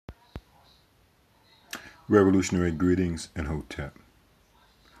Revolutionary greetings and hotep.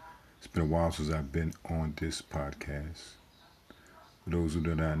 It's been a while since I've been on this podcast. For those who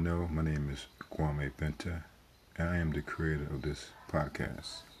do not know, my name is Kwame Benta, and I am the creator of this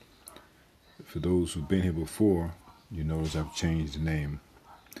podcast. For those who've been here before, you notice I've changed the name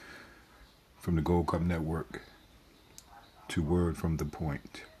from the Gold Cup Network to Word from the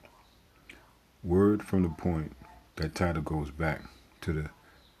Point. Word from the Point, that title goes back to the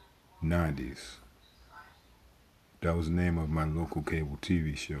 90s. That was the name of my local cable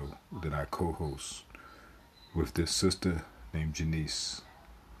TV show that I co-host with this sister named Janice.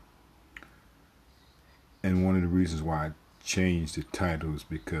 And one of the reasons why I changed the title is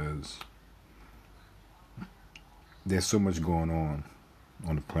because there's so much going on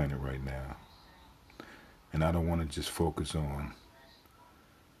the planet right now. And I don't want to just focus on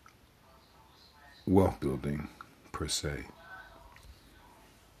wealth building per se.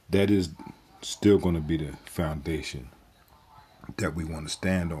 That is still going to be the foundation that we want to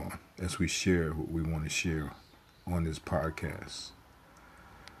stand on as we share what we want to share on this podcast.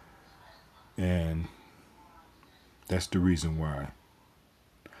 And that's the reason why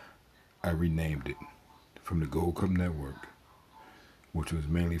I renamed it from the Gold Cup Network, which was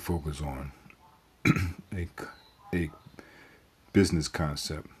mainly focused on a business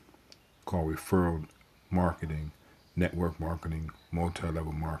concept called referral marketing, network marketing,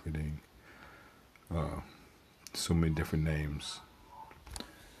 multi-level marketing, so many different names,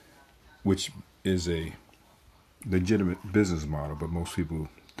 which is a legitimate business model, but most people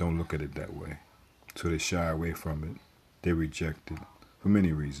don't look at it that way. So they shy away from it. They reject it for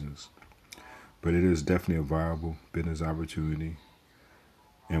many reasons. But it is definitely a viable business opportunity.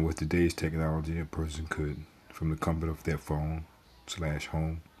 And with today's technology, a person could, from the comfort of their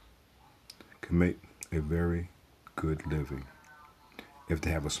phone/home, can make a very good living if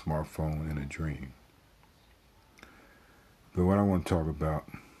they have a smartphone and a dream. But what I want to talk about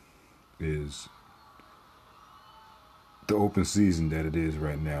is the open season that it is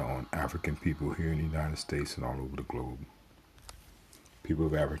right now on African people here in the United States and all over the globe. People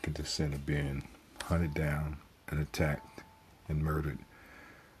of African descent are being hunted down and attacked and murdered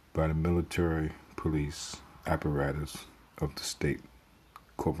by the military, police, apparatus of the state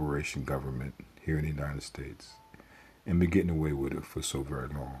corporation government here in the United States, and been getting away with it for so very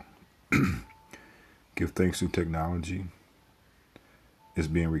long. Give thanks to technology. It's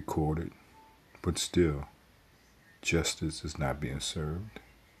being recorded, but still, justice is not being served.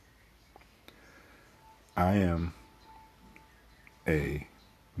 I am a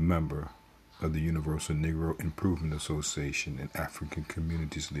member of the Universal Negro Improvement Association and African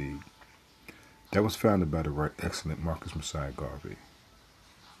Communities League that was founded by the Right Excellent Marcus Messiah Garvey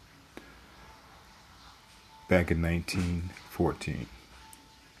back in 1914.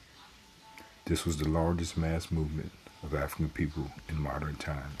 This was the largest mass movement of African people in modern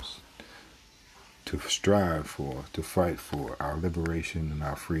times to strive for, to fight for our liberation and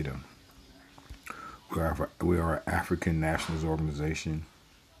our freedom. We are an African nationalist organization.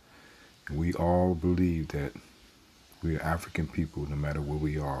 We all believe that we are African people no matter where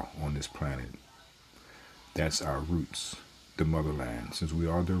we are on this planet. That's our roots, the motherland. Since we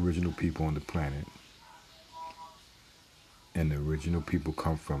are the original people on the planet, and the original people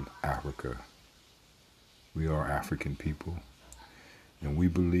come from Africa, we are African people. And we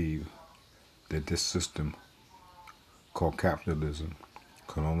believe that this system called capitalism,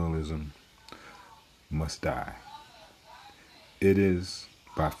 colonialism, must die. It is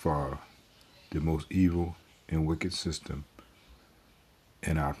by far the most evil and wicked system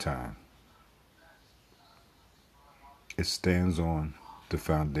in our time. It stands on the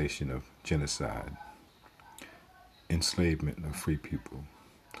foundation of genocide, enslavement of free people,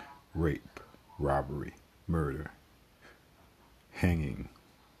 rape, robbery, murder, hanging,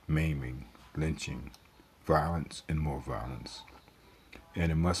 maiming, lynching, violence, and more violence.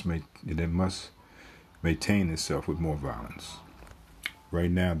 And it must maintain itself with more violence.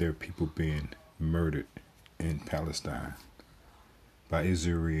 Right now, there are people being murdered in Palestine by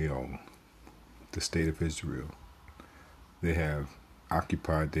Israel, the state of Israel. They have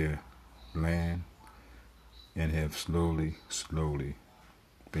occupied their land and have slowly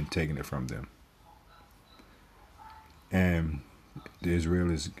been taking it from them. And the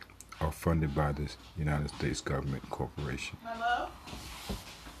Israelis are funded by the United States government corporation. Hello?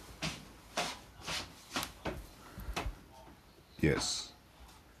 Yes.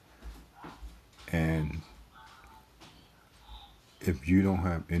 And if you don't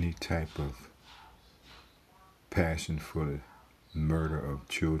have any type of passion for the murder of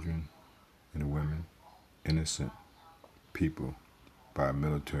children and women, innocent people, by a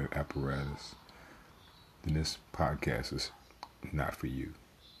military apparatus, then this podcast is not for you.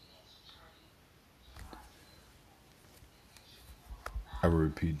 I will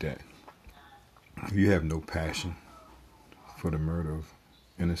repeat that. If you have no passion for the murder of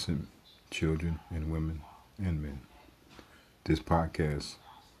innocent children and women and men, this podcast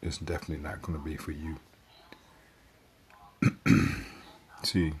is definitely not going to be for you.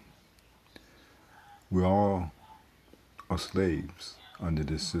 See, we all are slaves under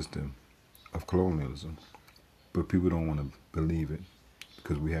this system of colonialism, but people don't want to believe it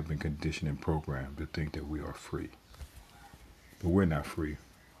because we have been conditioned and programmed to think that we are free. But we're not free.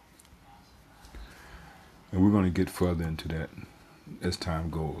 And we're going to get further into that as time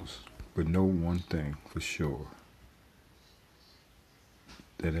goes. But know one thing for sure,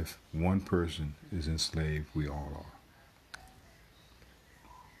 that if one person is enslaved, we all are.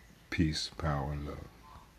 Peace, power, and love.